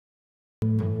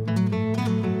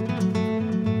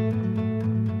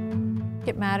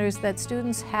it matters that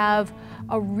students have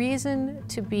a reason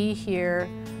to be here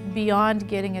beyond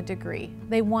getting a degree.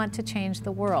 They want to change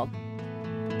the world.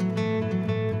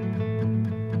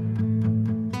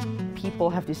 People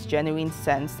have this genuine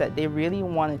sense that they really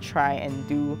want to try and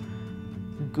do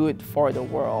good for the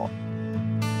world.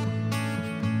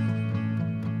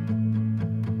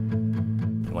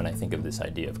 When I think of this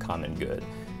idea of common good,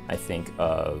 I think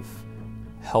of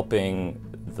helping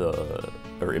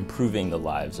or improving the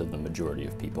lives of the majority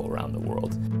of people around the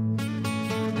world.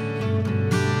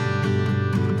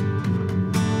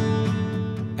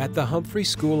 At the Humphrey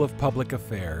School of Public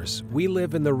Affairs, we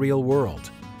live in the real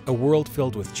world, a world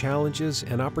filled with challenges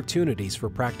and opportunities for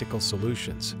practical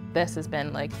solutions. This has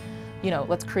been like, you know,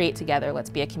 let's create together, let's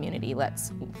be a community,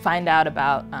 let's find out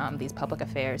about these public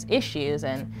affairs issues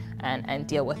and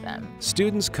deal with them.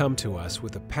 Students come to us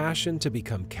with a passion to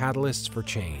become catalysts for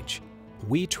change.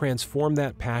 We transform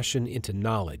that passion into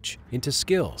knowledge, into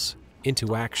skills,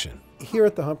 into action. Here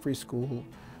at the Humphrey School,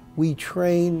 we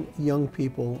train young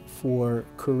people for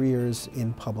careers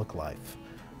in public life.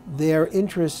 Their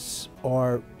interests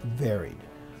are varied,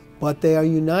 but they are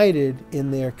united in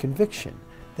their conviction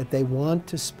that they want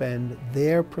to spend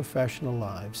their professional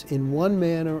lives in one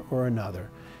manner or another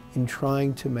in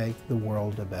trying to make the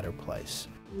world a better place.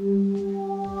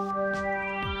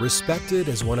 Respected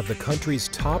as one of the country's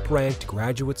top-ranked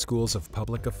graduate schools of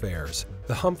public affairs,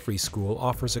 the Humphrey School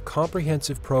offers a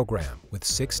comprehensive program with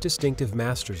 6 distinctive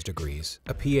master's degrees,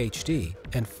 a PhD,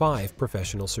 and 5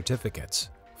 professional certificates.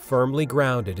 Firmly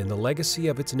grounded in the legacy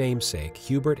of its namesake,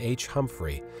 Hubert H.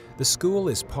 Humphrey, the school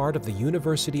is part of the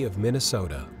University of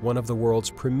Minnesota, one of the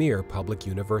world's premier public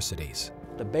universities.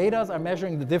 The betas are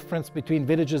measuring the difference between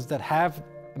villages that have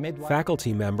midwives.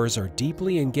 Faculty members are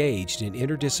deeply engaged in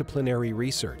interdisciplinary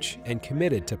research and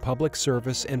committed to public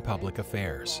service and public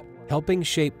affairs, helping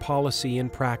shape policy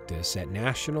and practice at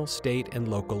national, state, and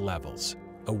local levels.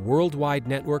 A worldwide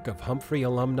network of Humphrey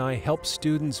alumni helps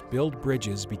students build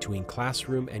bridges between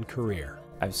classroom and career.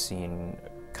 I've seen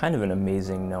kind of an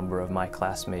amazing number of my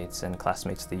classmates and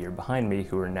classmates the year behind me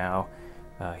who are now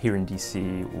here in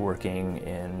DC working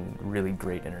in really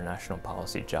great international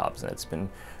policy jobs, and it's been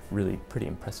really pretty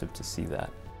impressive to see that.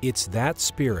 It's that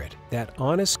spirit, that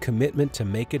honest commitment to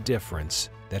make a difference,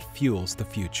 that fuels the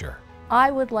future. I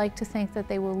would like to think that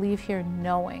they will leave here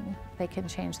knowing they can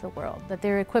change the world, that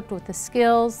they're equipped with the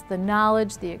skills, the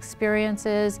knowledge, the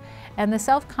experiences, and the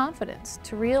self-confidence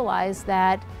to realize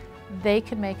that they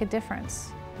can make a difference.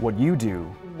 What you do,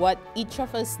 what each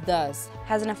of us does,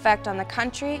 has an effect on the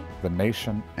country, the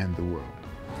nation, and the world.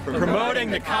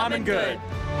 Promoting the common good.